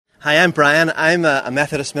Hi, I'm Brian. I'm a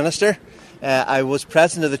Methodist minister. I was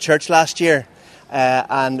president of the church last year,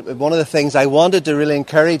 and one of the things I wanted to really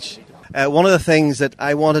encourage, one of the things that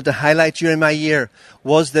I wanted to highlight during my year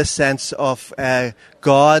was this sense of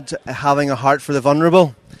God having a heart for the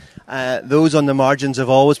vulnerable. Those on the margins have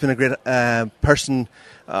always been a great person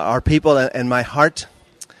or people in my heart.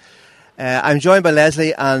 I'm joined by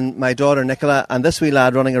Leslie and my daughter Nicola, and this wee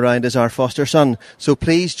lad running around is our foster son. So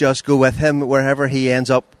please just go with him wherever he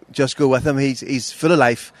ends up. Just go with him. He's full of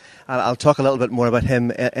life. I'll talk a little bit more about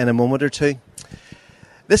him in a moment or two.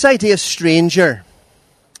 This idea of stranger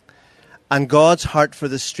and God's heart for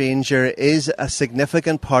the stranger is a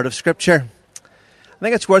significant part of Scripture. I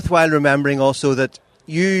think it's worthwhile remembering also that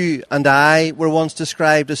you and I were once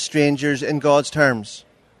described as strangers in God's terms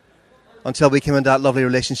until we came into that lovely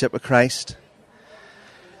relationship with Christ.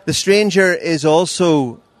 The stranger is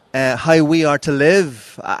also how we are to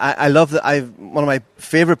live. I love that. One of my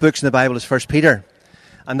favourite books in the Bible is 1 Peter,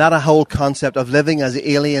 and that a whole concept of living as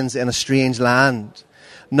aliens in a strange land,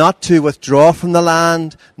 not to withdraw from the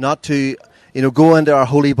land, not to go into our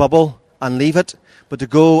holy bubble and leave it, but to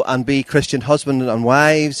go and be Christian husbands and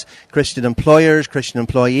wives, Christian employers, Christian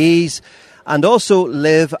employees, and also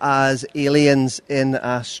live as aliens in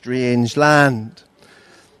a strange land.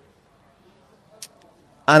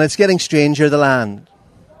 And it's getting stranger, the land.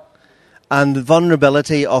 And the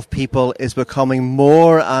vulnerability of people is becoming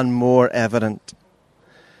more and more evident.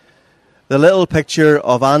 The little picture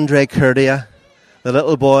of Andre Kurdia, the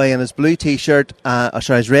little boy in his blue t-shirt,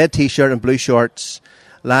 his red t-shirt and blue shorts,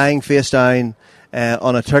 lying face down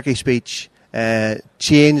on a Turkish beach,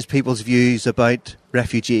 changed people's views about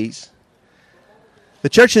refugees. The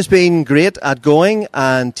church has been great at going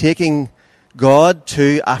and taking God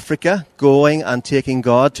to Africa, going and taking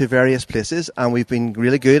God to various places, and we've been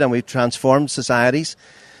really good and we've transformed societies.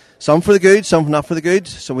 Some for the good, some not for the good,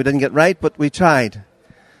 so we didn't get right, but we tried.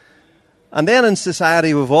 And then in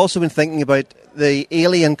society we've also been thinking about the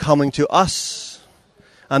alien coming to us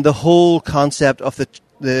and the whole concept of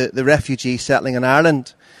the refugee settling in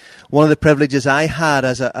Ireland. One of the privileges I had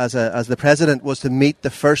as the president was to meet the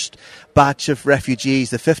first batch of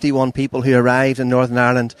refugees, the 51 people who arrived in Northern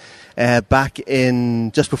Ireland back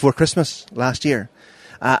in just before Christmas last year.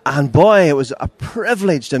 And boy, it was a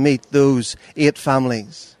privilege to meet those 8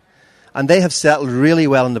 families. And they have settled really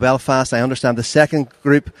well into Belfast. I understand the second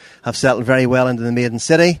group have settled very well into the Maiden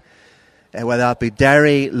City, whether that be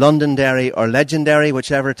Derry, Londonderry or Legendary,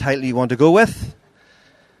 whichever title you want to go with.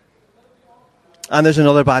 And there's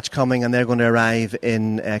another batch coming, and they're going to arrive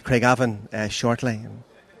in Craigavon shortly.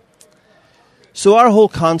 So our whole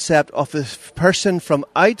concept of a person from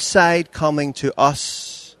outside coming to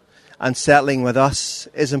us and settling with us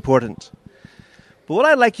is important. But what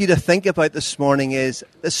I'd like you to think about this morning is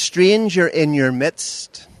the stranger in your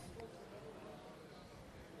midst.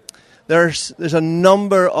 There's a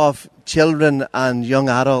number of children and young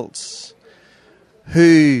adults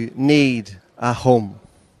who need a home,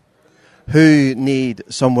 who need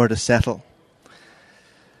somewhere to settle.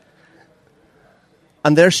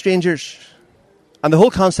 And they're strangers. And the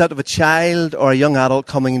whole concept of a child or a young adult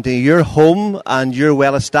coming into your home and your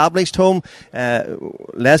well-established home,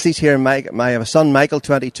 Leslie's here, I have a son, Michael,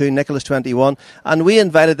 22, Nicholas, 21, and we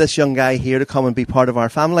invited this young guy here to come and be part of our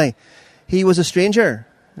family. He was a stranger,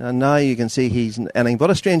 and now you can see he's anything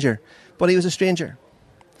but a stranger, but he was a stranger.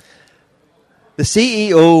 The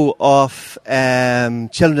CEO of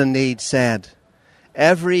Children in Need said,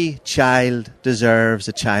 every child deserves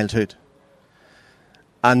a childhood.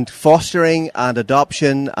 And fostering and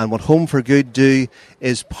adoption and what Home for Good do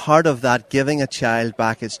is part of that, giving a child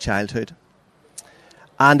back its childhood.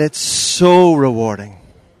 And it's so rewarding.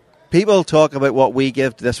 People talk about what we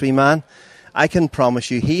give to this wee man. I can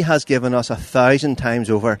promise you he has given us 1,000 times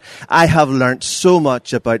over. I have learnt so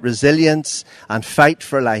much about resilience and fight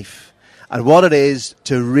for life and what it is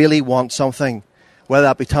to really want something, whether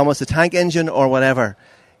that be Thomas the Tank Engine or whatever.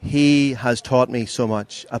 He has taught me so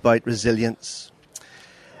much about resilience.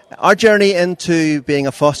 Our journey into being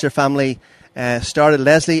a foster family started.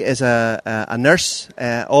 Leslie is a nurse,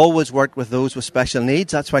 always worked with those with special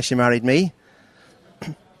needs. That's why she married me.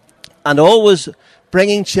 And always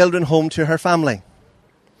bringing children home to her family,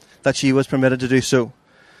 that she was permitted to do so.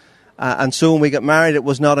 And so when we got married, it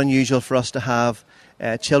was not unusual for us to have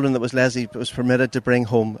children that Leslie was permitted to bring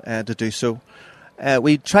home to do so.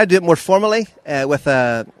 We tried to do it more formally with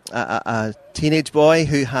a teenage boy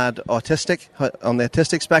who had on the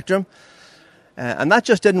autistic spectrum, and that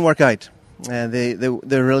just didn't work out. The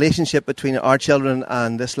relationship between our children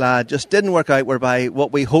and this lad just didn't work out, whereby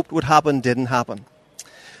what we hoped would happen didn't happen.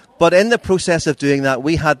 But in the process of doing that,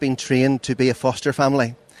 we had been trained to be a foster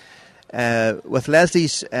family. With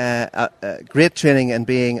Leslie's great training in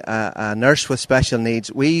being a nurse with special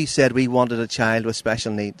needs, we said we wanted a child with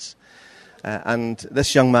special needs. And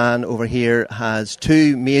this young man over here has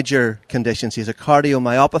two major conditions. He has a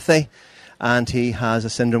cardiomyopathy and he has a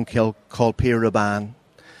syndrome called Pierre-Robin.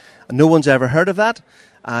 No one's ever heard of that,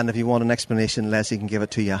 and if you want an explanation, Leslie can give it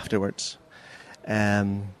to you afterwards.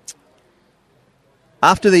 After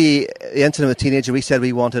the incident with the teenager, we said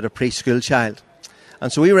we wanted a preschool child.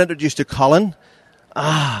 And so we were introduced to Colin.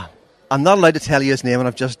 I'm not allowed to tell you his name, and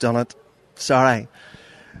I've just done it. Sorry.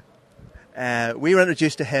 We were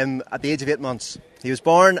introduced to him at the age of 8 months. He was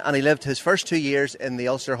born and he lived his first 2 years in the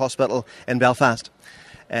Ulster Hospital in Belfast.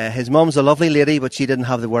 His mum's a lovely lady, but she didn't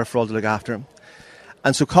have the wherewithal to look after him.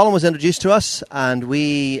 And so Colin was introduced to us, and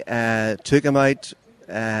we took him out,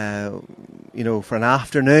 for an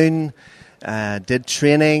afternoon, did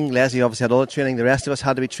training. Leslie obviously had all the training. The rest of us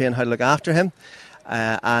had to be trained how to look after him,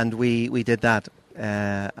 and we did that.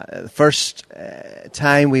 First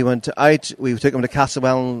time we went out, we took him to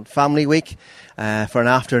Castlewellan Family Week for an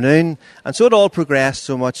afternoon, and so it all progressed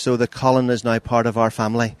so much so that Colin is now part of our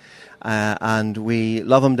family, and we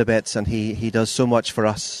love him to bits, and he does so much for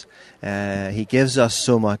us. He gives us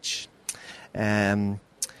so much.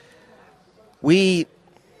 We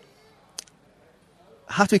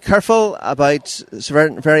have to be careful about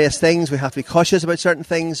various things. We have to be cautious about certain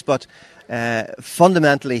things, but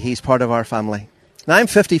fundamentally he's part of our family. Now, I'm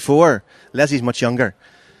 54. Leslie's much younger.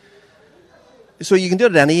 So you can do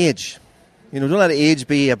it at any age. Don't let age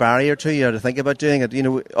be a barrier to you or to think about doing it.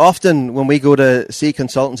 Often when we go to see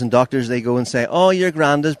consultants and doctors, they go and say, "Oh, your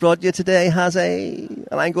grand has brought you today, has he?"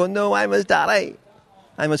 And I'm going, "No, I'm his daddy.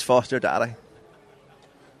 I'm his foster daddy."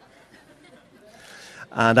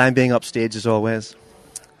 And I'm being upstaged as always.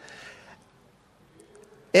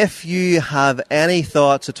 If you have any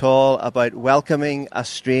thoughts at all about welcoming a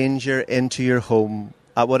stranger into your home,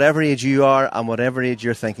 at whatever age you are and whatever age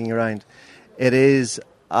you're thinking around, it is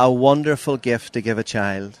a wonderful gift to give a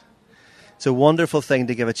child. It's a wonderful thing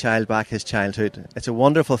to give a child back his childhood. It's a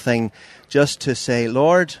wonderful thing just to say,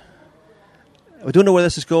 "Lord, we don't know where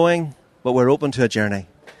this is going, but we're open to a journey,"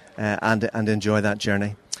 and enjoy that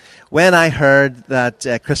journey. When I heard that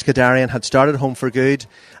Chris Kadarian had started Home for Good,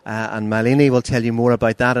 and Malini will tell you more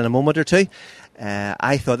about that in a moment or two,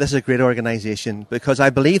 I thought this is a great organisation, because I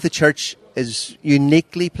believe the church is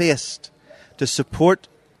uniquely placed to support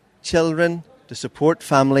children, to support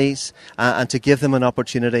families, and to give them an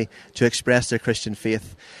opportunity to express their Christian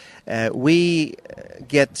faith. We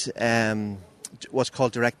get what's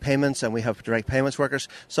called direct payments, and we have direct payments workers.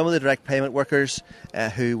 Some of the direct payment workers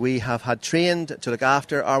who we have had trained to look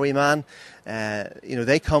after our wee man,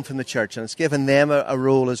 they come from the church, and it's given them a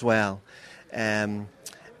role as well.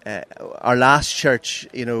 Our last church,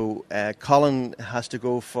 Colin has to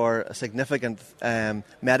go for a significant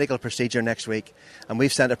medical procedure next week, and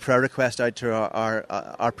we've sent a prayer request out to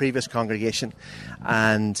our previous congregation,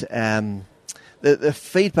 and the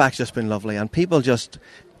feedback's just been lovely, and people just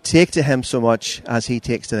take to him so much as he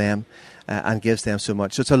takes to them and gives them so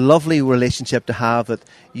much. So it's a lovely relationship to have, that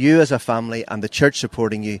you as a family and the church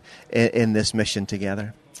supporting you in this mission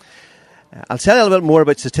together. I'll tell you a little bit more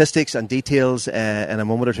about statistics and details in a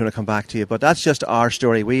moment or two when I come back to you, but that's just our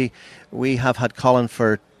story. We have had Colin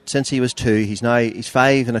since he was 2. He's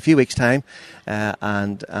 5 in a few weeks' time,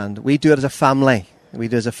 and we do it as a family.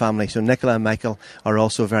 So Nicola and Michael are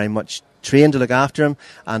also very much trained to look after him,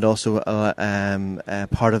 and also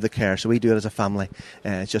part of the care. So we do it as a family.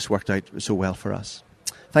 It's just worked out so well for us.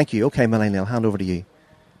 Thank you. Okay, Melanie, I'll hand over to you.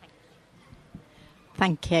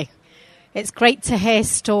 Thank you. It's great to hear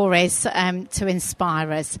stories to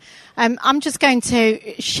inspire us. I'm just going to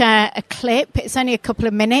share a clip. It's only a couple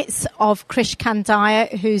of minutes of Krish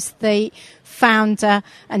Kandiah, who's the founder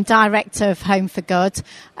and director of Home for Good.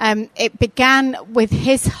 It began with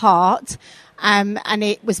his heart, and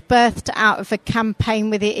it was birthed out of a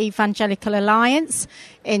campaign with the Evangelical Alliance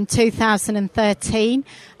in 2013.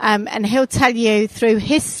 And he'll tell you through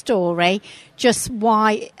his story just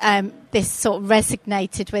why this sort of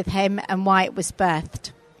resonated with him and why it was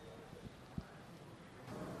birthed.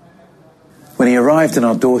 When he arrived on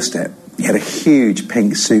our doorstep, he had a huge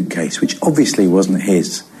pink suitcase, which obviously wasn't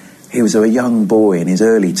his. He was a young boy in his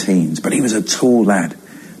early teens, but he was a tall lad.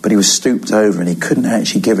 But he was stooped over and he couldn't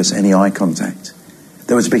actually give us any eye contact.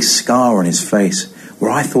 There was a big scar on his face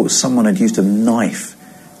where I thought someone had used a knife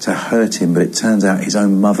to hurt him, but it turns out his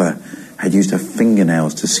own mother had used her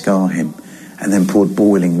fingernails to scar him and then poured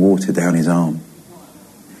boiling water down his arm.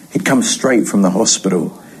 He'd come straight from the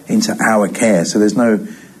hospital into our care, so there's no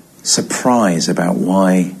surprise about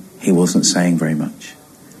why he wasn't saying very much.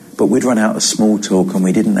 but we'd run out of small talk and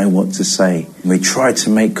we didn't know what to say. We tried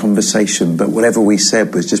to make conversation, but whatever we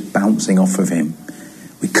said was just bouncing off of him.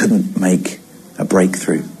 We couldn't make a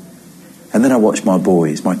breakthrough. And then I watched my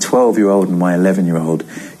boys, my 12-year-old and my 11-year-old,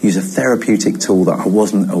 use a therapeutic tool that I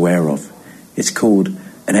wasn't aware of. It's called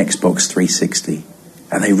an Xbox 360.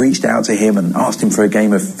 And they reached out to him and asked him for a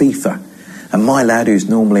game of FIFA. And my lad, who's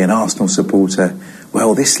normally an Arsenal supporter,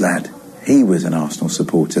 well, this lad, he was an Arsenal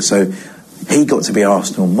supporter. So he got to be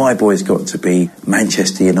Arsenal, my boys got to be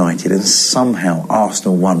Manchester United, and somehow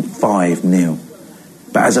Arsenal won 5-0.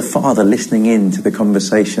 But as a father listening in to the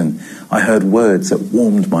conversation, I heard words that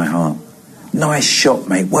warmed my heart. Nice shot,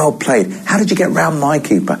 mate, well played. How did you get round my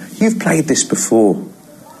keeper? You've played this before.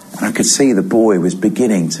 And I could see the boy was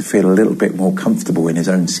beginning to feel a little bit more comfortable in his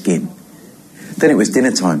own skin. Then it was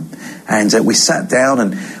dinner time, and we sat down,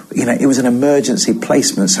 and it was an emergency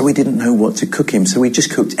placement, so we didn't know what to cook him, so we just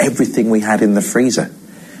cooked everything we had in the freezer.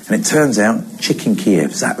 And it turns out chicken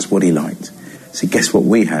Kievs, that's what he liked. So guess what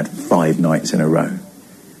we had 5 nights in a row?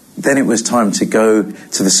 Then it was time to go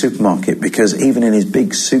to the supermarket, because even in his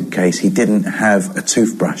big suitcase he didn't have a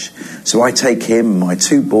toothbrush. So I take him, my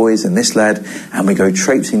 2 boys and this lad, and we go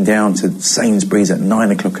traipsing down to Sainsbury's at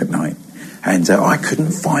 9 o'clock at night. And I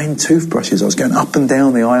couldn't find toothbrushes. I was going up and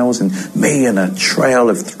down the aisles, and me and a trail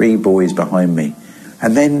of 3 boys behind me.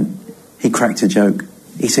 And then he cracked a joke.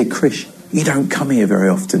 He said, "Krish, you don't come here very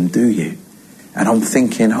often, do you?" And I'm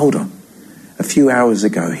thinking, hold on. A few hours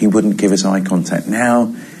ago he wouldn't give us eye contact.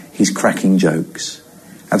 Now he's cracking jokes.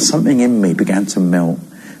 And something in me began to melt.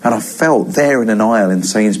 And I felt there in an aisle in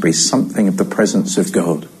Sainsbury's something of the presence of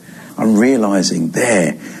God. I'm realising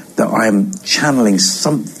there that I am channeling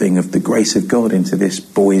something of the grace of God into this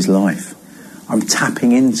boy's life. I'm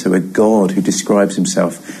tapping into a God who describes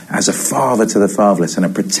himself as a father to the fatherless and a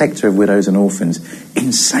protector of widows and orphans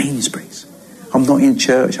in Sainsbury's. I'm not in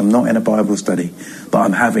church, I'm not in a Bible study, but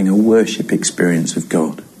I'm having a worship experience of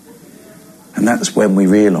God. And that's when we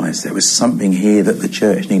realised there was something here that the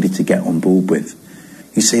church needed to get on board with.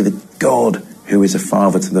 You see, the God who is a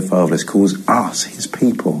father to the fatherless calls us, his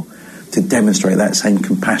people, to demonstrate that same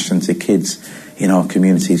compassion to kids in our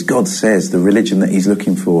communities. God says the religion that he's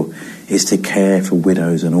looking for is to care for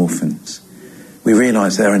widows and orphans. We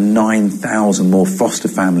realise there are 9,000 more foster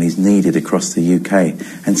families needed across the UK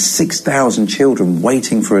and 6,000 children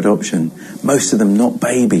waiting for adoption, most of them not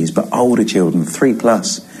babies but older children,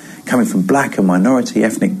 3+, coming from black and minority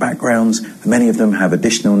ethnic backgrounds. Many of them have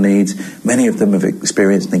additional needs, many of them have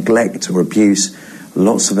experienced neglect or abuse,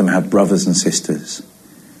 lots of them have brothers and sisters.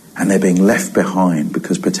 And they're being left behind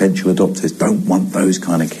because potential adopters don't want those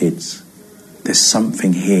kind of kids. There's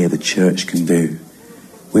something here the church can do.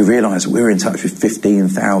 We realise that we're in touch with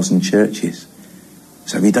 15,000 churches.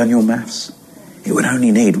 So have you done your maths? It would only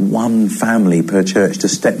need 1 family per church to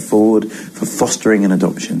step forward for fostering and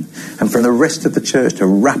adoption, and for the rest of the church to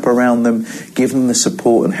wrap around them, give them the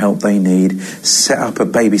support and help they need, set up a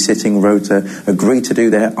babysitting rota, agree to do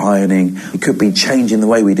their ironing. It could be changing the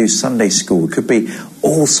way we do Sunday school. It could be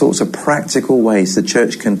all sorts of practical ways the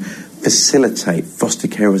church can facilitate foster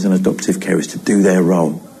carers and adoptive carers to do their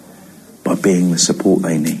role by being the support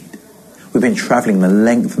they need. We've been travelling the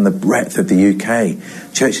length and the breadth of the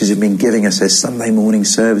UK. Churches have been giving us their Sunday morning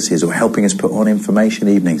services or helping us put on information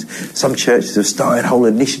evenings. Some churches have started whole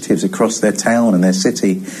initiatives across their town and their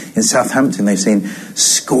city. In Southampton, they've seen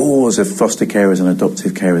scores of foster carers and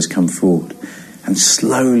adoptive carers come forward. And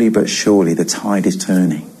slowly but surely, the tide is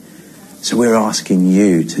turning. So we're asking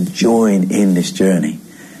you to join in this journey,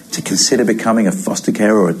 to consider becoming a foster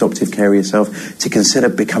carer or adoptive carer yourself, to consider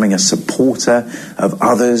becoming a supporter of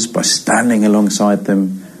others by standing alongside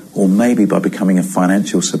them, or maybe by becoming a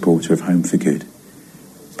financial supporter of Home for Good.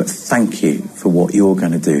 But thank you for what you're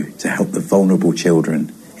going to do to help the vulnerable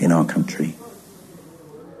children in our country.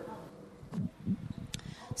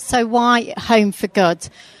 So why Home for Good?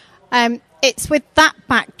 It's with that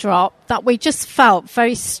backdrop that we just felt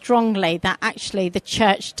very strongly that actually the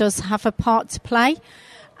church does have a part to play.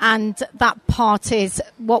 And that part is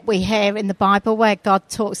what we hear in the Bible, where God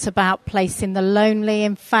talks about placing the lonely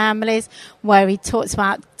in families, where he talks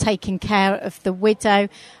about taking care of the widow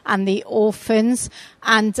and the orphans.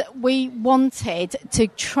 And we wanted to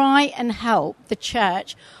try and help the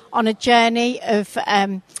church on a journey of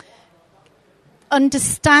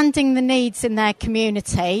understanding the needs in their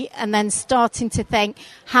community and then starting to think,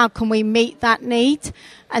 how can we meet that need?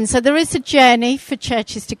 And so there is a journey for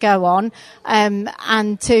churches to go on,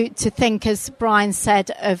 and to think, as Brian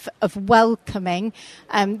said, of welcoming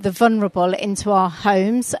the vulnerable into our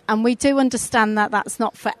homes. And we do understand that that's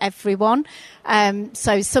not for everyone.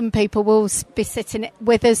 So some people will be sitting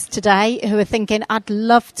with us today who are thinking, I'd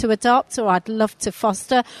love to adopt, or I'd love to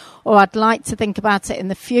foster, or I'd like to think about it in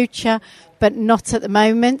the future, but not at the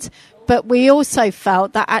moment. But we also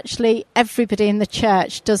felt that actually everybody in the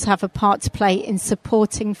church does have a part to play in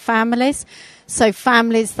supporting families. So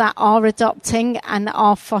families that are adopting and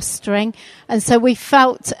are fostering. And so we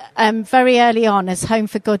felt very early on, as Home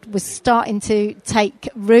for Good was starting to take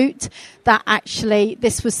root, that actually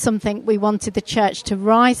this was something we wanted the church to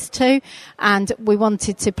rise to, and we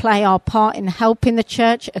wanted to play our part in helping the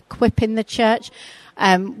church, equipping the church.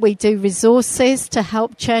 We do resources to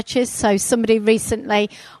help churches. So somebody recently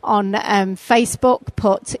on Facebook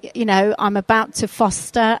put, I'm about to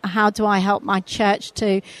foster. How do I help my church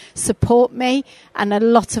to support me? And a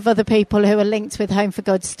lot of other people who are linked with Home for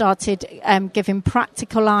Good started giving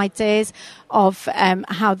practical ideas of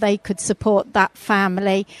how they could support that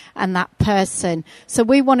family and that person. So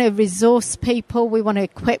we want to resource people. We want to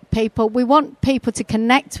equip people. We want people to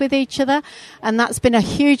connect with each other. And that's been a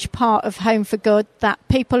huge part of Home for Good, that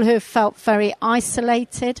people who have felt very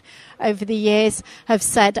isolated over the years have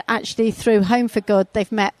said, actually, through Home for Good,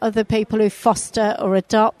 they've met other people who foster or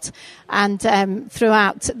adopt. And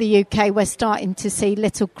throughout the UK, we're starting to see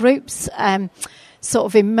little groups sort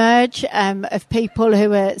of emerge of people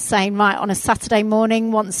who are saying, right, on a Saturday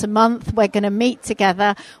morning, once a month, we're going to meet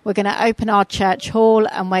together, we're going to open our church hall,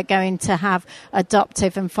 and we're going to have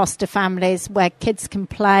adoptive and foster families where kids can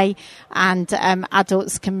play and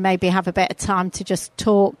adults can maybe have a bit of time to just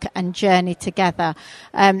talk and journey together.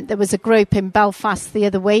 There was a group in Belfast the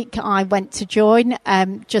other week I went to join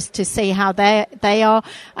just to see how they are,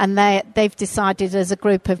 and they've decided as a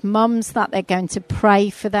group of mums that they're going to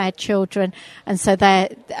pray for their children, and so they're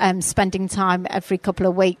spending time every couple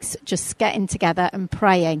of weeks just getting together and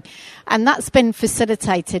praying. And that's been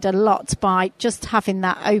facilitated a lot by just having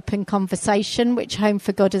that open conversation, which Home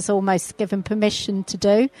for Good has almost given permission to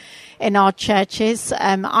do in our churches.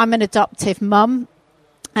 I'm an adoptive mum.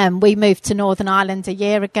 We moved to Northern Ireland a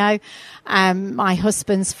year ago. My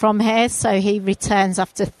husband's from here, so he returns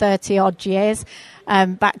after 30 odd years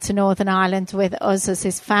back to Northern Ireland with us as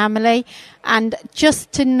his family. And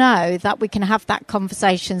just to know that we can have that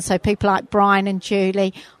conversation. So people like Brian and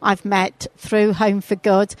Julie, I've met through Home for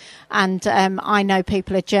Good, and I know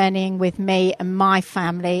people are journeying with me and my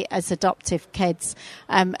family as adoptive kids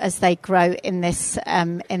as they grow in this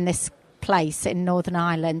place in Northern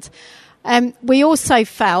Ireland. We also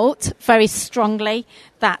felt very strongly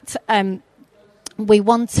that we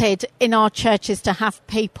wanted in our churches to have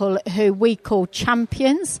people who we call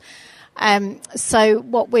champions. So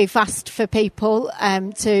what we've asked for people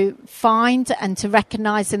to find and to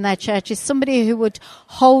recognise in their churches, somebody who would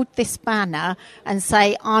hold this banner and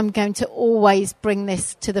say, I'm going to always bring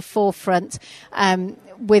this to the forefront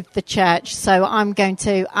with the church. So I'm going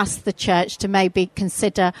to ask the church to maybe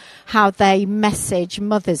consider how they message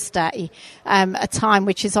Mother's Day, a time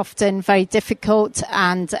which is often very difficult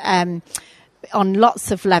and on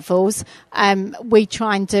lots of levels. We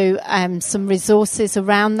try and do some resources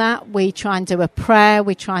around that. We try and do a prayer.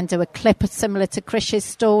 We try and do a clip similar to Krish's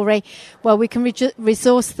story, where we can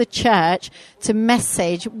resource the church to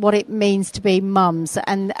message what it means to be mums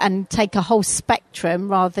and take a whole spectrum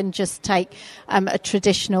rather than just take a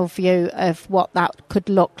traditional view of what that could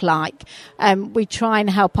look like. We try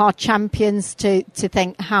and help our champions to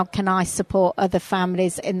think, how can I support other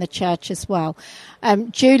families in the church as well?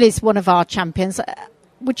 Julie's one of our champions.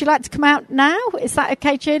 Would you like to come out now? Is that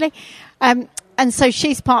okay, Julie? And so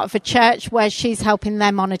she's part of a church where she's helping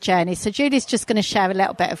them on a journey. So Julie's just going to share a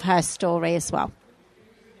little bit of her story as well.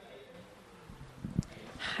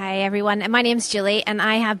 Hi everyone, my name's Julie and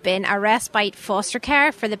I have been a respite foster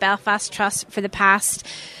care for the Belfast Trust for the past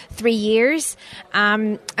 3 years.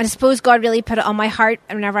 And I suppose God really put it on my heart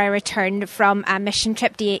whenever I returned from a mission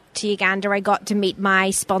trip to Uganda, where I got to meet my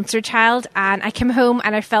sponsor child, and I came home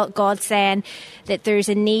and I felt God saying that there's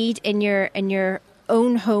a need in your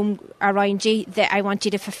own home around you that I want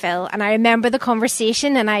you to fulfill. And I remember the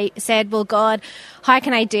conversation and I said, well, God, how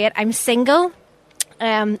can I do it? I'm single.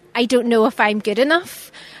 I don't know if I'm good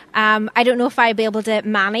enough. I don't know if I'll be able to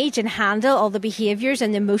manage and handle all the behaviours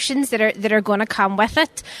and the emotions that are going to come with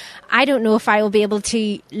it. I don't know if I will be able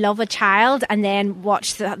to love a child and then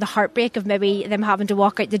watch the heartbreak of maybe them having to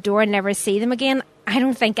walk out the door and never see them again. I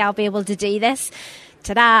don't think I'll be able to do this.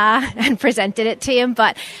 ta-da, and presented it to him.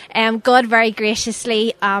 But God very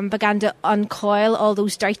graciously began to uncoil all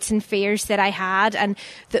those doubts and fears that I had. And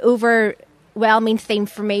the overwhelming theme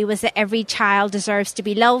for me was that every child deserves to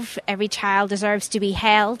be loved, every child deserves to be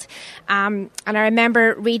held. And I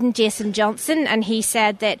remember reading Jason Johnson, and he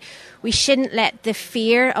said that we shouldn't let the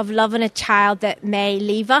fear of loving a child that may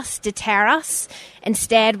leave us deter us.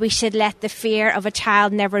 Instead, we should let the fear of a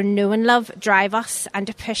child never knowing love drive us and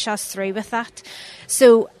to push us through with that.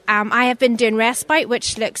 So I have been doing Respite,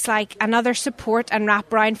 which looks like another support and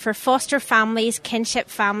wraparound for foster families, kinship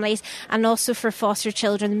families, and also for foster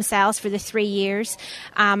children themselves for the 3 years.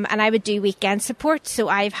 And I would do weekend support. So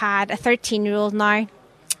I've had a 13-year-old now.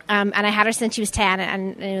 And I had her since she was 10,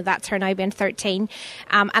 and that's her now being 13.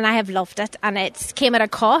 And I have loved it. And it came at a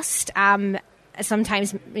cost.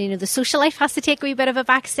 Sometimes, the social life has to take a wee bit of a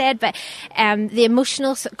backstead, but the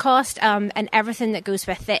emotional cost and everything that goes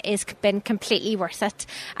with it has been completely worth it.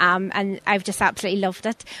 And I've just absolutely loved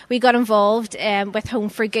it. We got involved with Home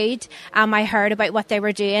for Good. I heard about what they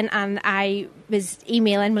were doing, and I was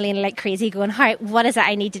emailing Melina like crazy going, what is it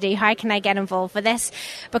I need to do? How can I get involved with this?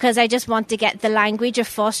 Because I just want to get the language of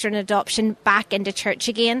foster and adoption back into church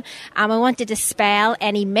again. I want to dispel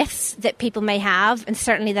any myths that people may have, and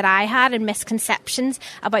certainly that I had, and misconceptions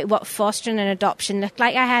about what fostering and adoption looked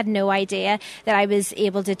like. I had no idea that I was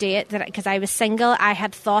able to do it because I was single. I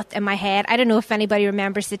had thought in my head, I don't know if anybody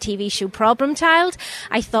remembers the TV show Problem Child.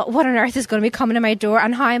 I thought, what on earth is going to be coming to my door,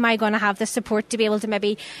 and how am I going to have the support to be able to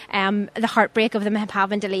maybe the heartbreak of them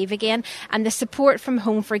having to leave again. And the support from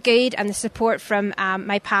Home for Good and the support from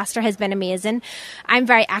my pastor has been amazing. I'm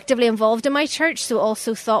very actively involved in my church, so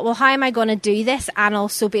also thought, well, how am I going to do this and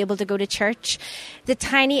also be able to go to church? The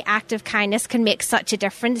tiny act of kindness can make such a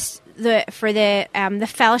difference. For the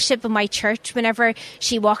fellowship of my church, whenever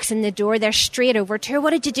she walks in the door, they're straight over to her.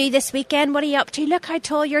 What did you do this weekend? What are you up to? Look how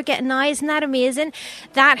tall you're getting now. Isn't that amazing?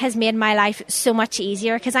 That has made my life so much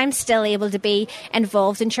easier because I'm still able to be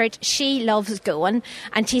involved in church. She loves going,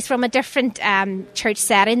 and she's from a different church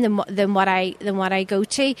setting than what I go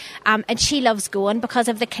to, and she loves going because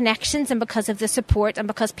of the connections and because of the support and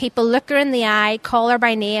because people look her in the eye, call her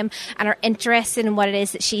by name, and are interested in what it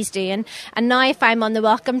is that she's doing. And now if I'm on the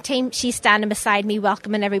welcome team, she's standing beside me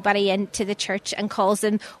welcoming everybody into the church and calls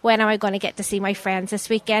them, when am I going to get to see my friends this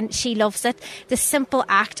weekend? She loves it. The simple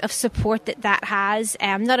act of support that has,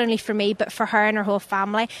 not only for me but for her and her whole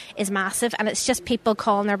family, is massive, and it's just people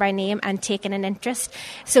calling her by name and taking an interest.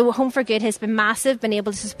 So Home for Good has been massive, been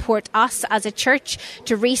able to support us as a church,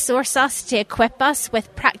 to resource us, to equip us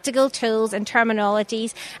with practical tools and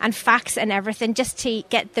terminologies and facts and everything, just to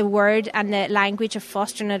get the word and the language of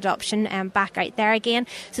foster and adoption back out there again.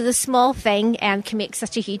 So the small thing can make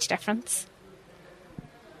such a huge difference.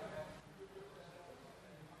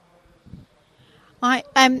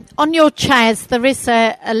 On your chairs, there is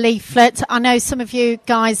a leaflet. I know some of you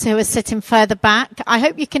guys who are sitting further back. I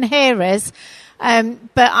hope you can hear us,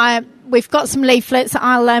 but we've got some leaflets.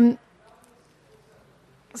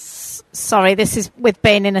 Sorry, this is with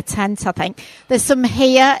being in a tent, I think. There's some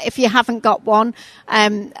here if you haven't got one,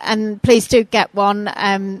 and please do get one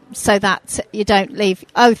so that you don't leave.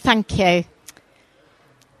 Oh, thank you.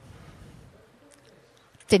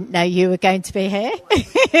 Didn't know you were going to be here.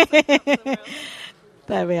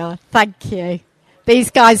 There we are. Thank you.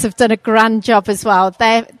 These guys have done a grand job as well.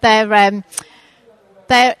 They're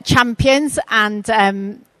champions and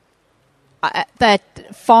they're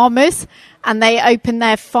farmers, and they opened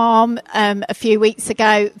their farm a few weeks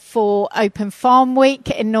ago for Open Farm Week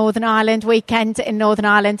in Northern Ireland, weekend in Northern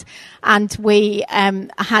Ireland, and we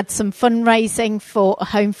had some fundraising for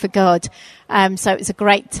Home for Good. So it was a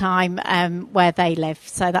great time where they live,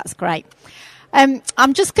 so that's great.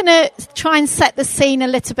 I'm just going to try and set the scene a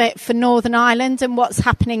little bit for Northern Ireland and what's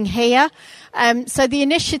happening here. So the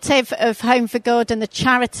initiative of Home for Good and the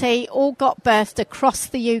charity all got birthed across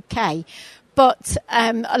the UK. But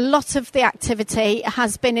a lot of the activity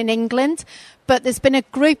has been in England. But there's been a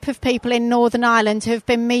group of people in Northern Ireland who have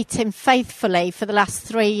been meeting faithfully for the last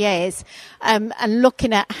 3 years and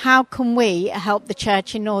looking at how can we help the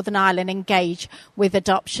church in Northern Ireland engage with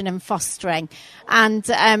adoption and fostering. And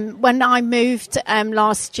when I moved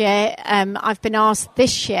last year, I've been asked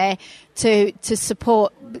this year to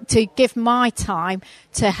support, to give my time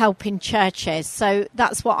to helping churches. So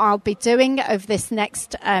that's what I'll be doing over this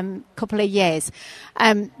next couple of years.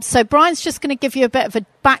 So Brian's just going to give you a bit of a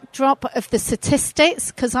backdrop of the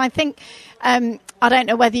statistics, because I think, I don't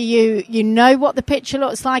know whether you know what the picture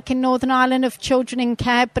looks like in Northern Ireland of children in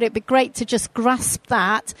care, but it'd be great to just grasp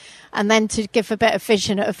that and then to give a bit of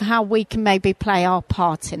vision of how we can maybe play our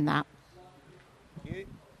part in that.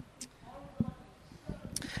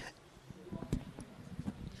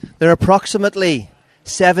 There are approximately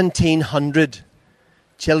 1,700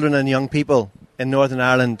 children and young people in Northern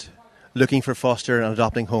Ireland looking for foster and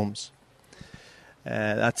adopting homes.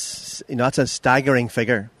 That's a staggering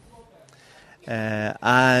figure.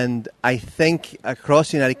 And I think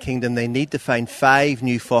across the United Kingdom they need to find 5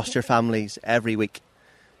 new foster families every week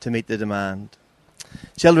to meet the demand.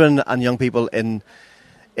 Children and young people in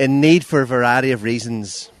need for a variety of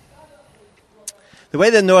reasons. The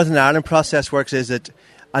way the Northern Ireland process works is that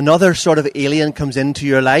another sort of alien comes into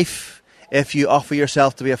your life if you offer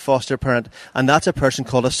yourself to be a foster parent, and that's a person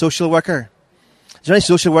called a social worker. Is there any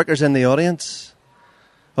social workers in the audience?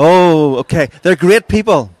 Oh, okay. They're great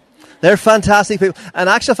people. They're fantastic people. And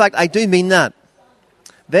in actual fact, I do mean that.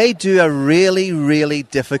 They do a really, really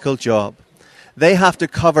difficult job. They have to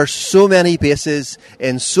cover so many bases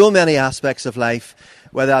in so many aspects of life,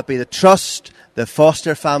 whether that be the trust, the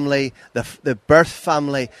foster family, the birth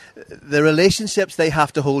family, the relationships they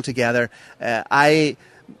have to hold together.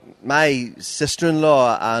 My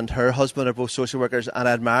sister-in-law and her husband are both social workers, and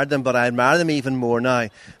I admire them, but I admire them even more now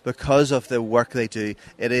because of the work they do.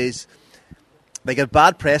 They get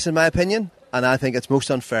bad press, in my opinion, and I think it's most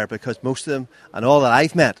unfair because most of them, and all that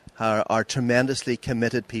I've met, are tremendously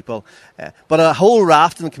committed people. But a whole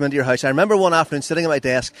raft of them come into your house. I remember one afternoon sitting at my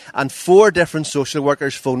desk, and 4 different social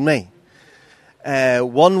workers phoned me.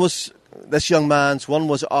 One was this young man's, one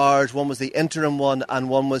was ours, one was the interim one, and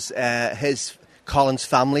one was Colin's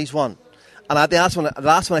family's one. And at the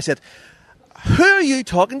last one I said, who are you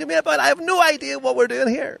talking to me about? I have no idea what we're doing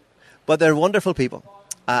here. But they're wonderful people.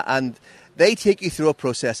 And they take you through a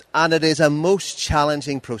process, and it is a most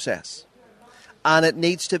challenging process. And it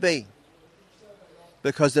needs to be.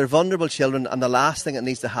 Because they're vulnerable children, and the last thing that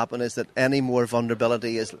needs to happen is that any more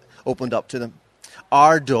vulnerability is opened up to them.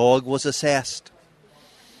 Our dog was assessed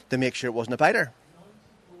to make sure it wasn't a biter.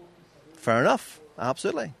 Fair enough.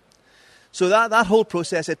 Absolutely. So that whole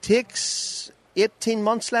process, it takes 18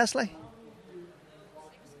 months, Leslie?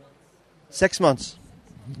 6 months.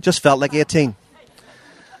 Just felt like 18.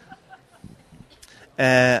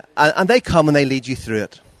 And they come and they lead you through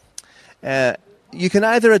it. You can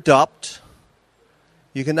either adopt,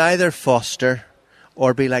 you can either foster,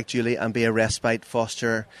 or be like Julie and be a respite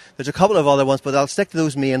fosterer. There's a couple of other ones, but I'll stick to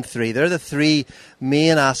those main 3. They're the 3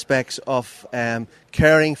 main aspects of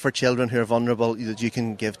caring for children who are vulnerable that you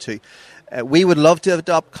can give to. We would love to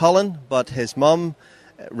adopt Colin, but his mum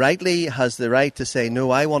rightly has the right to say, no,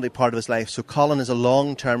 I want to be part of his life. So Colin is a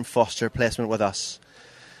long-term foster placement with us.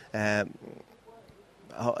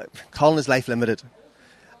 Colin is life limited,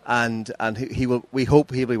 and we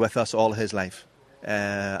hope he'll be with us all his life.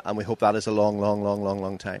 And we hope that is a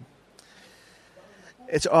long time.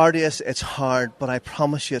 It's arduous, it's hard, but I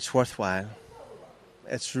promise you it's worthwhile.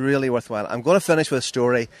 It's really worthwhile. I'm going to finish with a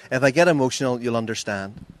story. If I get emotional, you'll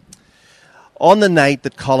understand. On the night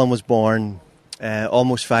that Colin was born,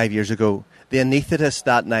 almost 5 years ago, the anaesthetist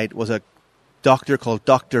that night was a doctor called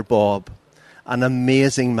Dr. Bob, an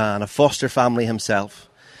amazing man, a foster family himself.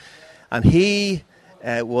 And he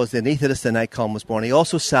was the anaesthetist the night Colin was born. He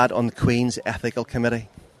also sat on the Queen's Ethical Committee.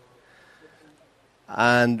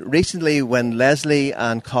 And recently, when Leslie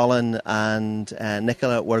and Colin and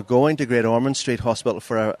Nicola were going to Great Ormond Street Hospital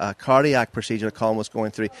for a cardiac procedure that Colin was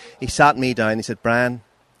going through, he sat me down and he said, Brian,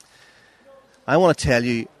 I want to tell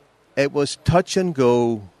you, it was touch and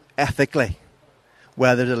go ethically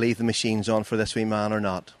whether to leave the machines on for this wee man or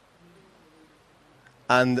not.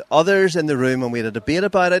 And others in the room, and we had a debate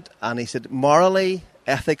about it, and he said, morally,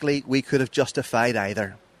 ethically, we could have justified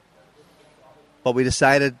either. But we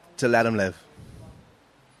decided to let him live.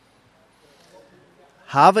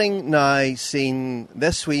 Having now seen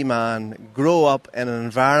this wee man grow up in an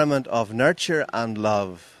environment of nurture and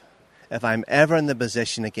love, if I'm ever in the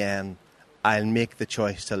position again, I'll make the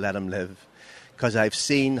choice to let him live. Because I've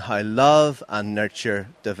seen how love and nurture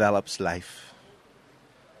develops life.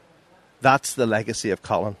 That's the legacy of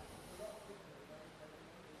Colin.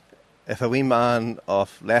 If a wee man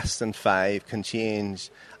of less than 5 can change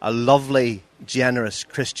a lovely, generous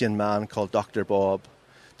Christian man called Dr. Bob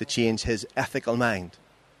to change his ethical mind,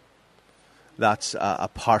 that's a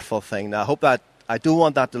powerful thing. Now, I don't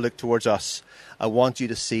want that to look towards us. I want you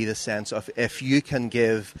to see the sense of if you can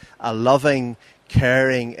give a loving,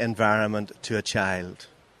 caring environment to a child,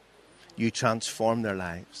 you transform their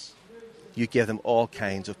lives. You give them all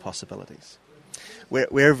kinds of possibilities.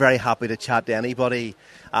 we're very happy to chat to anybody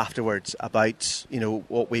afterwards about,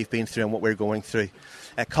 what we've been through and what we're going through.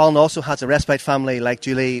 Colin also has a respite family like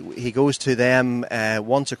Julie. He goes to them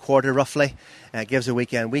once a quarter roughly, gives a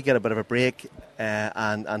weekend. We get a bit of a break,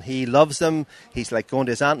 and he loves them. He's like going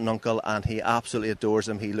to his aunt and uncle, and he absolutely adores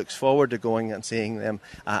them. He looks forward to going and seeing them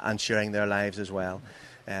and sharing their lives as well.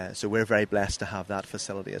 So we're very blessed to have that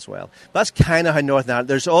facility as well. But that's kind of how Northern Ireland.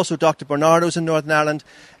 There's also Dr. Bernardo's in Northern Ireland,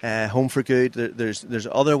 Home for Good. There's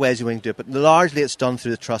other ways we can do it, but largely it's done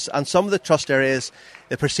through the trust. And some of the trust areas,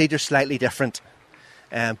 the procedure's slightly different.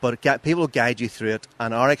 But people will guide you through it,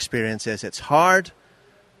 and our experience is it's hard,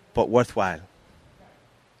 but worthwhile.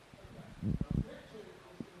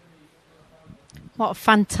 What a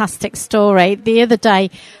fantastic story. The other day,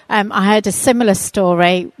 I heard a similar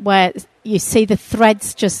story where you see the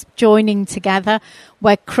threads just joining together,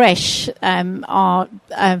 where Krish, our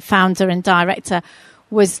founder and director,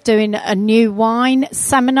 was doing a new wine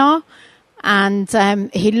seminar. And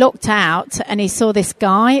he looked out and he saw this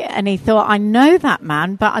guy and he thought, I know that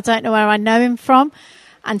man, but I don't know where I know him from.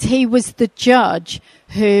 And he was the judge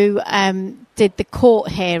who did the court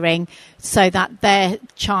hearing so that their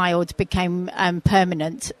child became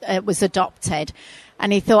permanent, was adopted.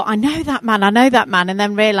 And he thought, I know that man, and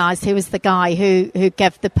then realised he was the guy who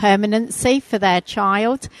gave the permanency for their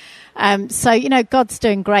child. So, God's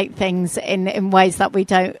doing great things in ways that we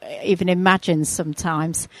don't even imagine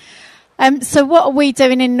sometimes. So what are we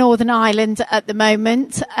doing in Northern Ireland at the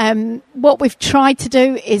moment? What we've tried to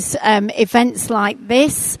do is events like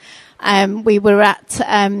this. We've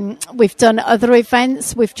done other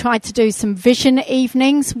events. We've tried to do some vision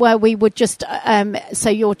evenings where we would just, so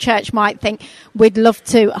your church might think we'd love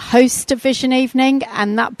to host a vision evening,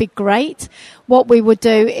 and that'd be great. What we would do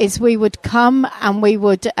is we would come and we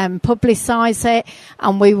would publicise it,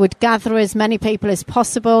 and we would gather as many people as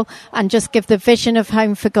possible and just give the vision of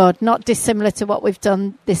Home for God, not dissimilar to what we've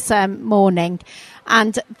done this morning.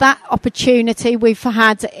 And that opportunity we've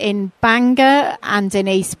had in Bangor and in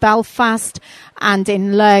East Belfast and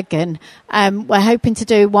in Lurgan. We're hoping to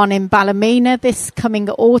do one in Ballymena this coming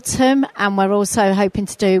autumn, and we're also hoping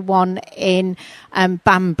to do one in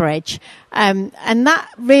Banbridge. And that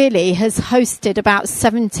really has hosted about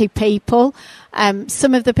 70 people.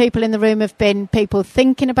 Some of the people in the room have been people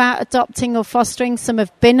thinking about adopting or fostering. Some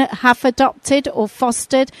have adopted or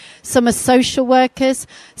fostered. Some are social workers.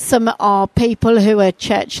 Some are people who are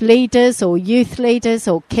church leaders or youth leaders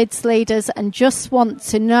or kids leaders and just want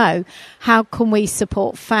to know how can we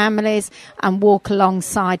support families and walk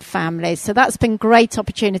alongside families. So that's been great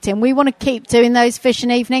opportunity, and we want to keep doing those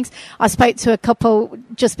vision evenings. I spoke to a couple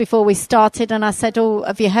just before we started and I said,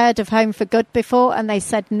 have you heard of Home for Good before? And they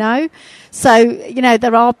said no. So,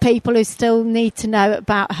 there are people who still need to know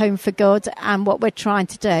about Home for Good and what we're trying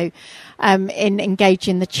to do in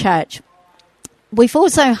engaging the church. We've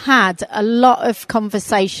also had a lot of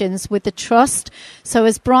conversations with the trust. So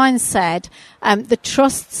as Brian said, the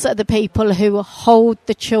trusts are the people who hold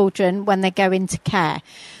the children when they go into care.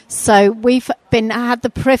 So we've had the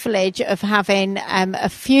privilege of having a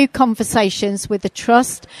few conversations with the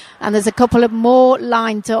trust, and there's a couple of more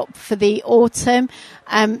lined up for the autumn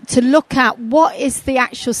to look at what is the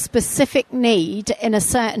actual specific need in a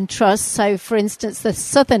certain trust. So, for instance, the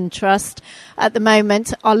Southern Trust at the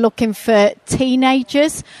moment are looking for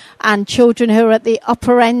teenagers and children who are at the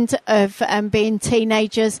upper end of being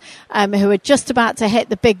teenagers, who are just about to hit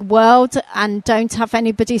the big world and don't have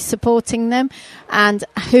anybody supporting them, and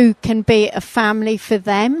who can be a family for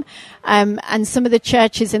them. And some of the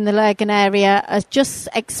churches in the Lurgan area are just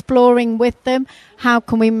exploring with them how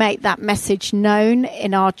can we make that message known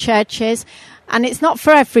in our churches. And it's not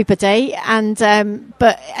for everybody,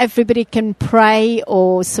 but everybody can pray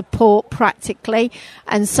or support practically.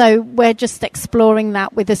 And so we're just exploring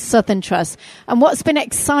that with the Southern Trust. And what's been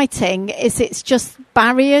exciting is it's just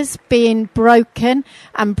barriers being broken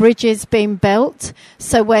and bridges being built.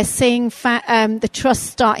 So we're seeing the Trust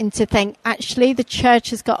starting to think, actually, the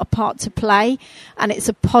church has got a part to play, and it's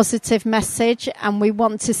a positive message. And we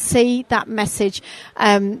want to see that message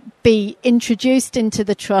be introduced into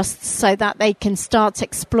the Trust so that they can start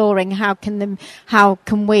exploring how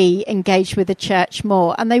can we engage with the church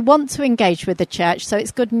more. And they want to engage with the church, so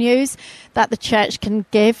it's good news that the church can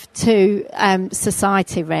give to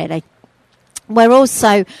society, really. We're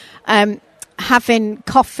also having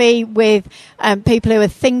coffee with people who are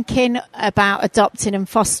thinking about adopting and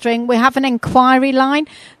fostering. We have an inquiry line,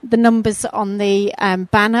 the numbers on the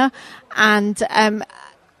banner, and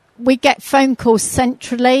We get phone calls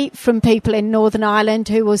centrally from people in Northern Ireland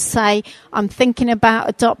who will say, I'm thinking about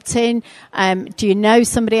adopting. Do you know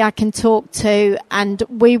somebody I can talk to? And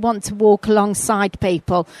we want to walk alongside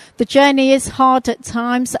people. The journey is hard at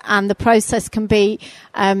times, and the process can be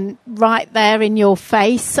right there in your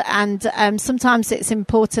face. And sometimes it's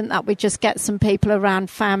important that we just get some people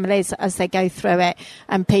around families as they go through it,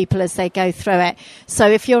 and people as they go through it. So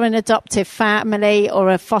if you're an adoptive family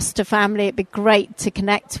or a foster family, it'd be great to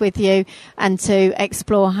connect with you and to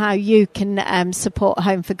explore how you can support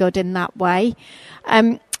Home for Good in that way.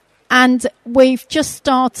 And we've just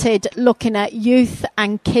started looking at youth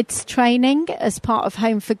and kids training as part of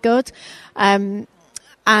Home for Good.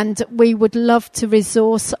 And we would love to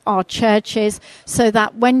resource our churches so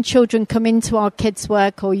that when children come into our kids'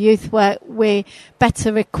 work or youth work, we're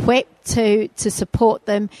better equipped to support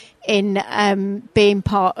them in being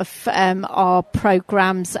part of our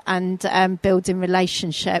programmes and building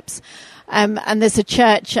relationships. And there's a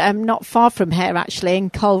church not far from here, actually,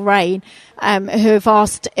 in Coleraine, who have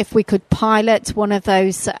asked if we could pilot one of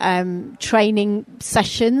those training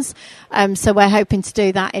sessions. So we're hoping to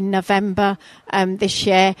do that in November this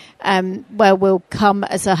year, where we'll come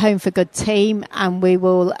as a Home for Good team and we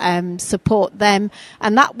will support them.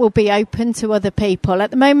 And that will be open to other people.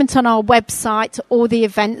 At the moment on our website, all the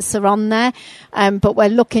events are on there, but we're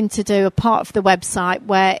looking to do a part of the website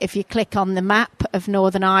where if you click on the map of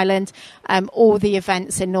Northern Ireland, all the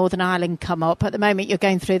events in Northern Ireland come up. At the moment, you're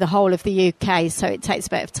going through the whole of the UK, so it takes a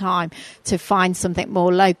bit of time to find something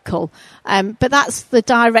more local. But that's the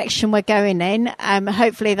direction we're going in.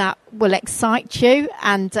 Hopefully that will excite you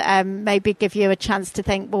and maybe give you a chance to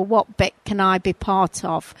think, well, what bit can I be part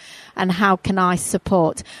of and how can I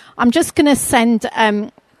support? I'm just going to send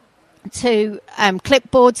to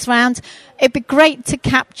clipboards round. It'd be great to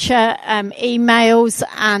capture emails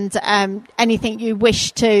and anything you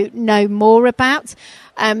wish to know more about.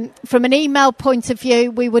 From an email point of view,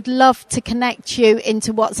 we would love to connect you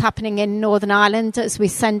into what's happening in Northern Ireland as we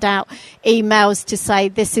send out emails to say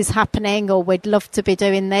this is happening or we'd love to be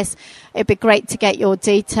doing this. It'd be great to get your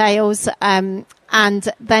details.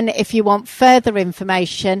 And then if you want further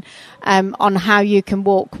information on how you can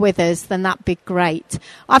walk with us, then that'd be great.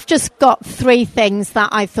 I've just got 3 things that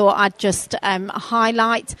I thought I'd just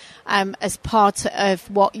highlight as part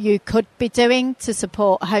of what you could be doing to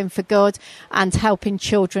support Home for Good and helping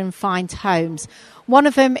children find homes. One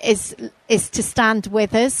of them is to stand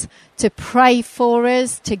with us, to pray for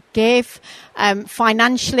us, to give.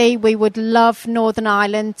 Financially, we would love Northern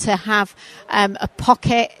Ireland to have a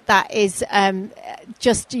pocket that is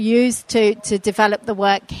just used to develop the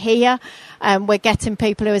work here. We're getting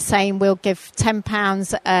people who are saying we'll give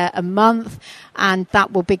 £10 a month, and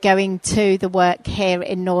that will be going to the work here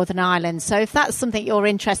in Northern Ireland. So if that's something you're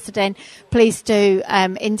interested in, please do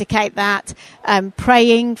indicate that.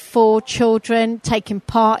 Praying for children, taking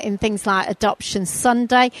part in things like Adoption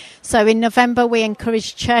Sunday. So in November, we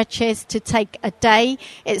encourage churches to take a day.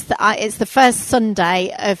 It's the first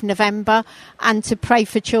Sunday of November, and to pray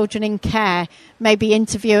for children in care. Maybe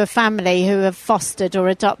interview a family who have fostered or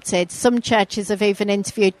adopted. Some churches have even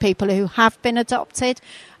interviewed people who have been adopted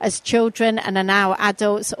as children and are now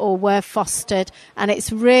adults or were fostered. And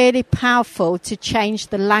it's really powerful to change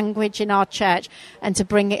the language in our church and to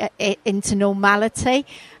bring it into normality.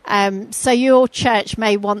 So your church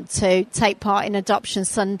may want to take part in Adoption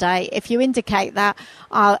Sunday. If you indicate that,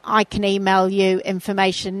 I can email you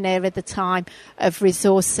information nearer the time of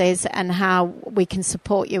resources and how we can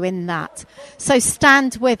support you in that. So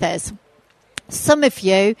stand with us. Some of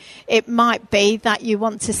you, it might be that you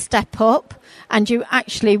want to step up and you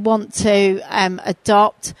actually want to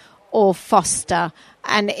adopt or foster.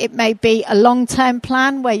 And it may be a long-term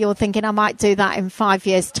plan where you're thinking, I might do that in 5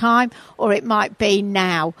 years' time, or it might be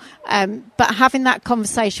now. But having that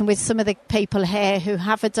conversation with some of the people here who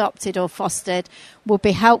have adopted or fostered will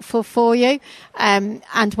be helpful for you.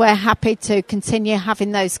 And we're happy to continue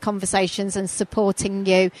having those conversations and supporting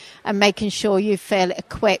you and making sure you feel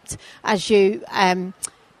equipped as you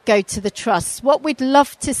go to the trusts. What we'd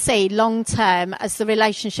love to see long term as the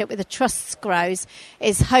relationship with the trusts grows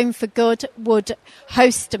is Home for Good would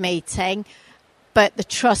host a meeting, but the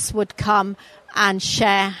trust would come and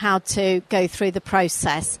share how to go through the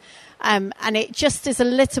process. And it just is a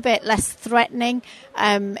little bit less threatening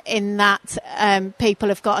in that people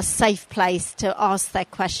have got a safe place to ask their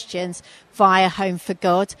questions via Home for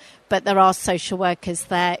Good, but there are social workers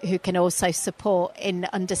there who can also support in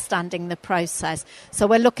understanding the process. So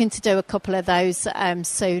we're looking to do a couple of those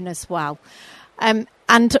soon as well.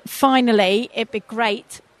 And finally, it'd be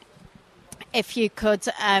great if you could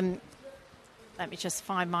Let me just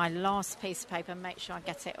find my last piece of paper and make sure I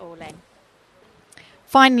get it all in.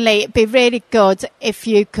 Finally, it'd be really good if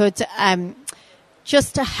you could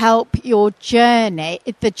just to help your journey,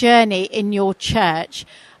 the journey in your church,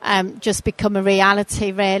 just become a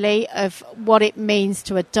reality, really, of what it means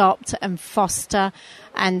to adopt and foster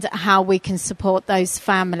and how we can support those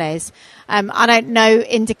families. I don't know,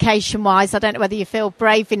 indication-wise, I don't know whether you feel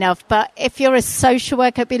brave enough, but if you're a social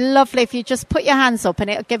worker, it'd be lovely if you just put your hands up and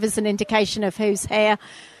it'll give us an indication of who's here.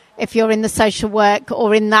 If you're in the social work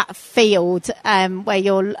or in that field where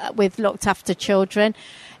you're with looked after children.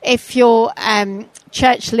 If you're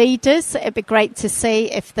church leaders, it'd be great to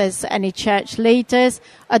see if there's any church leaders,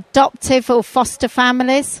 adoptive or foster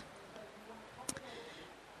families,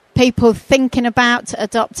 people thinking about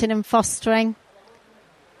adopting and fostering.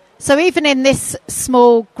 So even in this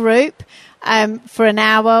small group, for an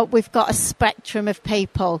hour, we've got a spectrum of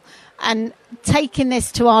people. And taking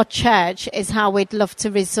this to our church is how we'd love to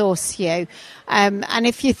resource you. And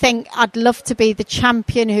if you think, I'd love to be the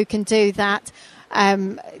champion who can do that,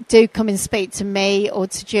 do come and speak to me or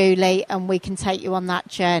to Julie and we can take you on that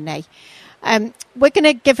journey. We're going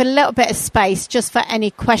to give a little bit of space just for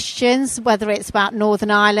any questions, whether it's about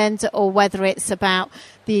Northern Ireland or whether it's about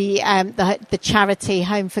the charity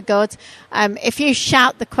Home for Good. If you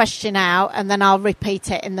shout the question out and then I'll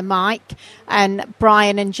repeat it in the mic, and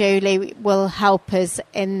Brian and Julie will help us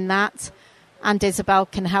in that, and Isabel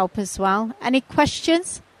can help as well. Any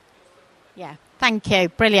questions? Yeah. Thank you.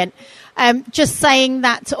 Brilliant. Just saying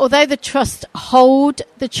that although the trust hold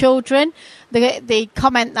the children, the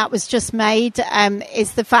comment that was just made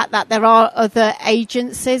is the fact that there are other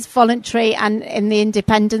agencies, voluntary and in the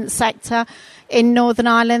independent sector in Northern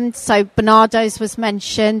Ireland. So Bernardo's was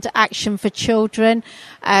mentioned, Action for Children.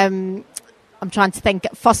 I'm trying to think,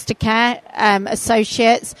 foster care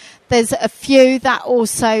associates. There's a few that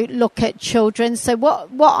also look at children. So what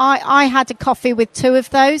I had a coffee with two of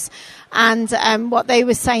those. And what they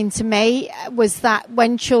were saying to me was that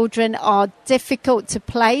when children are difficult to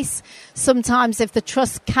place, sometimes if the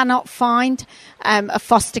trust cannot find a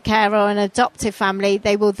foster care or an adoptive family,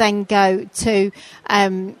 they will then go to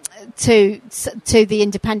the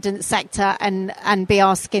independent sector and be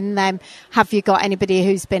asking them, have you got anybody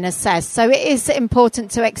who's been assessed? So it is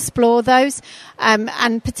important to explore those,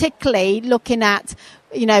 and particularly looking at,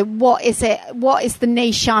 you know, what is the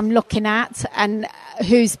niche I'm looking at and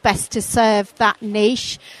who's best to serve that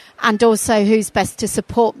niche, and also who's best to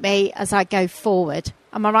support me as I go forward.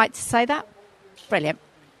 Am I right to say that? Brilliant.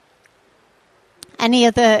 Any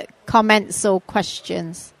other comments or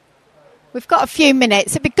questions? We've got a few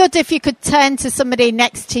minutes. It'd be good if you could turn to somebody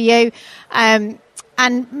next to you and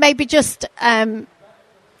maybe just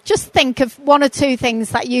think of one or two things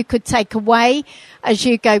that you could take away as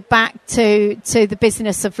you go back to the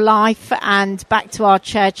business of life and back to our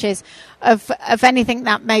churches of anything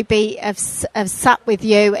that maybe have sat with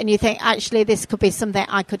you and you think, actually, this could be something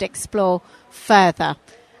I could explore further.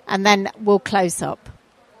 And then we'll close up.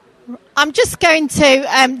 I'm just going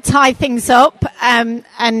to tie things up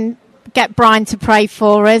and get Brian to pray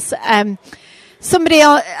for us. Somebody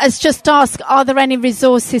has just asked, are there any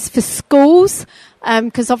resources for schools?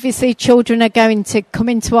 Because obviously children are going to come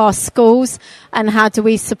into our schools, and how do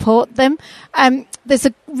we support them? There's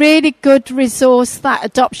a really good resource that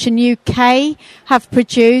Adoption UK have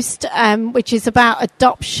produced, which is about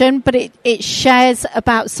adoption, but it shares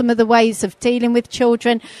about some of the ways of dealing with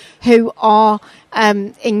children who are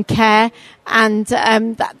in care, and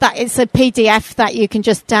that is a PDF that you can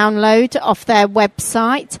just download off their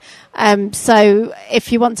website. So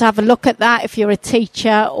if you want to have a look at that, if you're a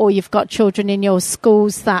teacher or you've got children in your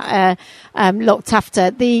schools that are looked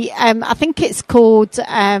after, I think it's called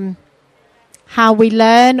How We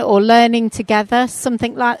Learn or Learning Together,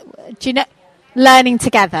 something like, do you know? Learning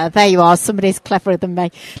Together. There you are. Somebody's cleverer than me.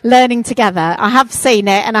 Learning Together. I have seen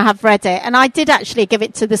it and I have read it. And I did actually give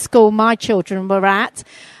it to the school my children were at,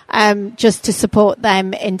 just to support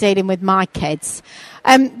them in dealing with my kids.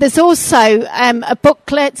 There's also a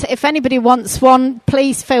booklet. If anybody wants one,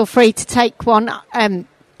 please feel free to take one,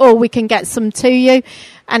 or we can get some to you.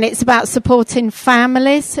 And it's about supporting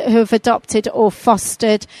families who have adopted or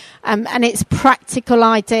fostered, and it's practical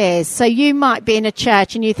ideas. So you might be in a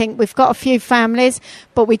church and you think, we've got a few families,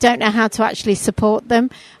 but we don't know how to actually support them.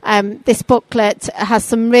 This booklet has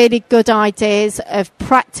some really good ideas of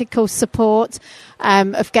practical support,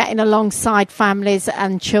 of getting alongside families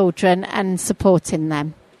and children and supporting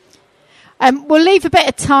them. We'll leave a bit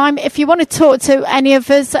of time. If you want to talk to any of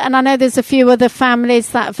us, and I know there's a few other families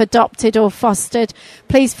that have adopted or fostered,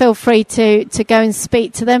 please feel free to go and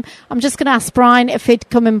speak to them. I'm just going to ask Brian if he'd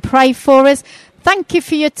come and pray for us. thank you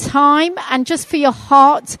for your time and just for your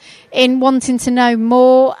heart in wanting to know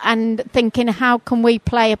more and thinking, how can we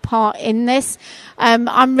play a part in this?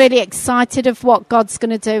 I'm really excited of what God's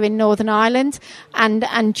going to do in Northern Ireland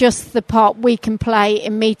and just the part we can play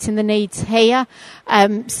in meeting the needs here.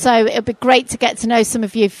 So it'll be great to get to know some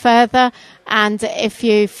of you further. And if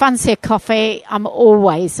you fancy a coffee, I'm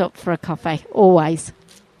always up for a coffee, always.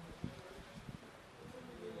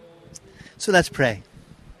 So let's pray.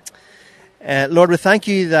 Lord, we thank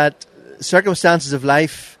you that circumstances of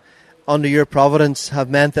life under your providence have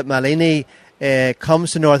meant that Malini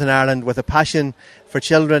comes to Northern Ireland with a passion for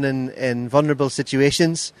children in vulnerable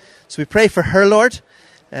situations. So we pray for her, Lord,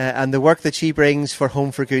 and the work that she brings for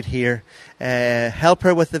Home for Good here. Help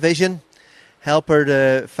her with the vision. Help her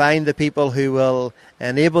to find the people who will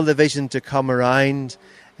enable the vision to come around,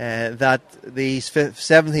 that these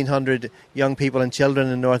 1,700 young people and children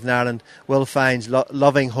in Northern Ireland will find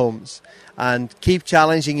loving homes. And keep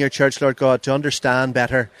challenging your church, Lord God, to understand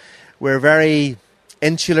better. We're very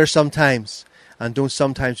insular sometimes and don't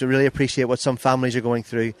sometimes really appreciate what some families are going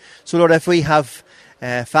through. So, Lord, if we have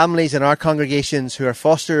families in our congregations who are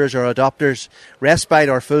fosterers or adopters, respite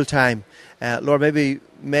or full-time, Lord,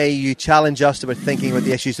 may you challenge us about thinking about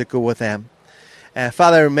the issues that go with them.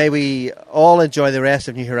 Father, may we all enjoy the rest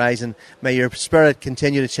of New Horizon. May your Spirit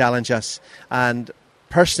continue to challenge us. And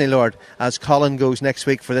personally, Lord, as Colin goes next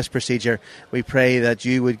week for this procedure, we pray that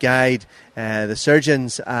you would guide the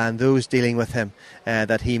surgeons and those dealing with him,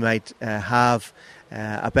 that he might have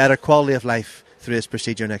a better quality of life through this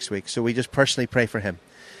procedure next week. So we just personally pray for him.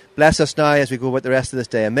 Bless us now as we go about the rest of this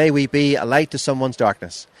day, and may we be a light to someone's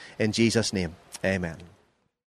darkness. In Jesus' name, amen.